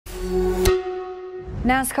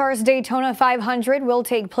NASCAR's Daytona 500 will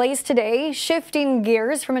take place today, shifting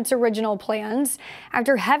gears from its original plans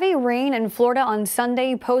after heavy rain in Florida on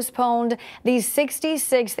Sunday postponed the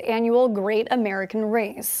 66th annual Great American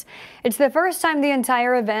Race. It's the first time the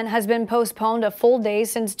entire event has been postponed a full day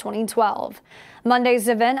since 2012. Monday's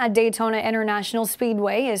event at Daytona International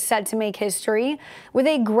Speedway is set to make history with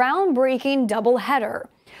a groundbreaking doubleheader.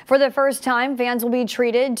 For the first time, fans will be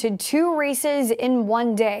treated to two races in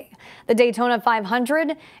one day, the Daytona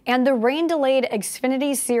 500 and the rain-delayed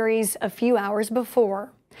Xfinity Series a few hours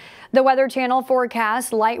before. The Weather Channel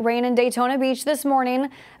forecasts light rain in Daytona Beach this morning,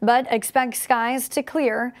 but expects skies to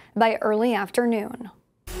clear by early afternoon.